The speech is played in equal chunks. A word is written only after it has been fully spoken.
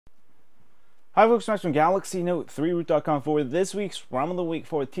Hi folks, Max from Galaxy Note 3 Root.com for this week's ROM of the Week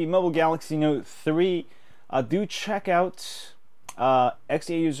for T-Mobile Galaxy Note 3. Do check out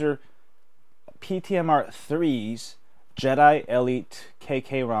XDA user PTMR3's Jedi Elite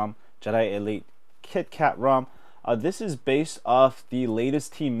KK ROM, Jedi Elite KK ROM. This is based off the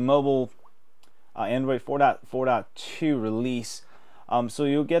latest T-Mobile Android 4.4.2 release. So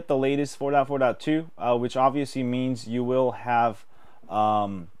you'll get the latest 4.4.2, which obviously means you will have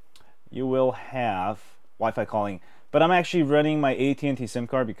Wi-Fi calling. But I'm actually running my AT&T SIM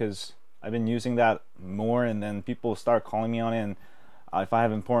card because I've been using that more, and then people start calling me on it. And if I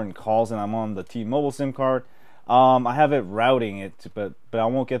have important calls and I'm on the T-Mobile SIM card, I have it routing it, but I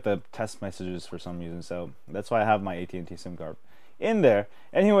won't get the text messages for some reason. So that's why I have my AT&T SIM card in there.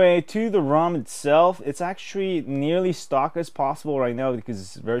 Anyway, to the ROM itself, it's actually nearly stock as possible right now because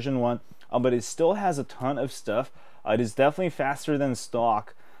it's version 1, but it still has a ton of stuff. It is definitely faster than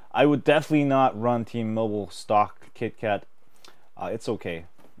stock. I would definitely not run T-Mobile stock KitKat. It's okay,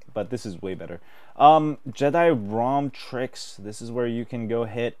 but this is way better. Jedi ROM tricks. This is where you can go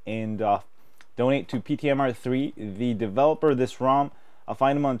ahead and donate to PTMR3, the developer of this ROM. I'll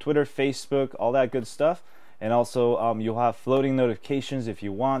find them on Twitter, Facebook, all that good stuff. And also, you'll have floating notifications if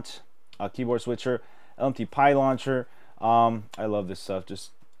you want. Keyboard switcher, LMT Pi launcher. I love this stuff.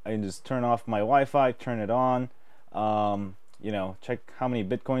 I can just turn off my Wi-Fi, turn it on. You know, check how many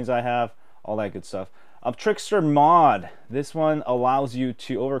bitcoins I have, all that good stuff. Trickster mod. This one allows you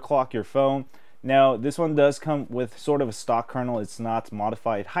to overclock your phone. Now, this one does come with sort of a stock kernel. It's not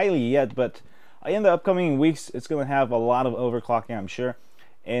modified highly yet, but in the upcoming weeks, it's going to have a lot of overclocking, I'm sure.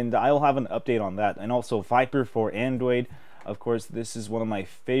 And I'll have an update on that. And also Viper for Android. Of course, this is one of my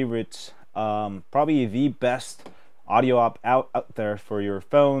favorites. Probably the best audio op out there for your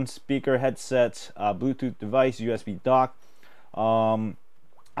phone, speaker, headset, Bluetooth device, USB dock.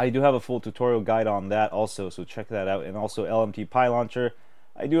 I do have a full tutorial guide on that also, so check that out. And also LMT Pi launcher.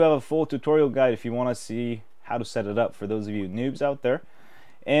 I do have a full tutorial guide if you want to see how to set it up for those of you noobs out there.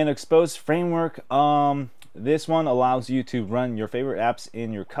 And Exposed Framework. This one allows you to run your favorite apps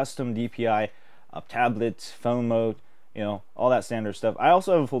in your custom DPI, tablet, phone mode, you know, all that standard stuff. I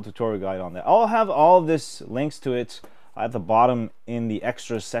also have a full tutorial guide on that. I'll have all of this links to it at the bottom in the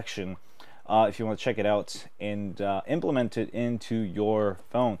extra section if you want to check it out and implement it into your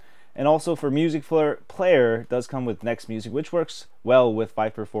phone. And also for music player, it does come with Next Music, which works well with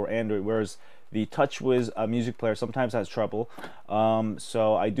Viper for Android, whereas the TouchWiz music player sometimes has trouble.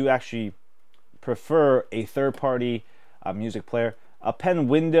 So I do actually prefer a third-party music player. A pen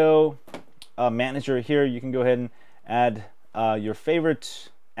window manager here. You can go ahead and add your favorite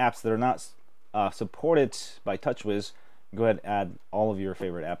apps that are not supported by TouchWiz. Go ahead and add all of your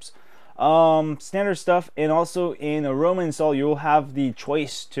favorite apps. Standard stuff. And also in a ROM install, you'll have the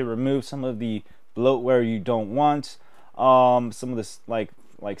choice to remove some of the bloatware you don't want. Some of this like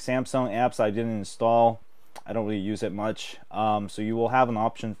Samsung apps I didn't install. I don't really use it much. So you will have an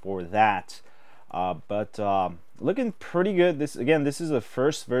option for that. But looking pretty good. This is the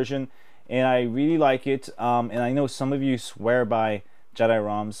first version, and I really like it. And I know some of you swear by Jedi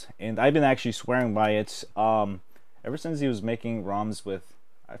ROMs, and I've been actually swearing by it ever since he was making ROMs with,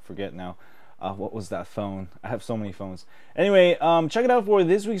 I forget now, what was that phone? I have so many phones. Anyway, check it out for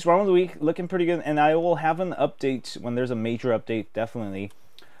this week's ROM of the Week. Looking pretty good, and I will have an update when there's a major update, definitely.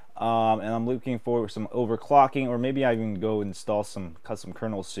 And I'm looking for some overclocking, or maybe I can go install some custom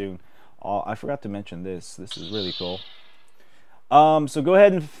kernels soon. I forgot to mention this. This is really cool. So go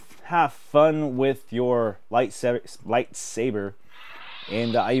ahead and have fun with your lightsaber.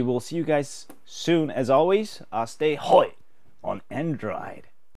 And I will see you guys soon. As always, stay hoi on Android.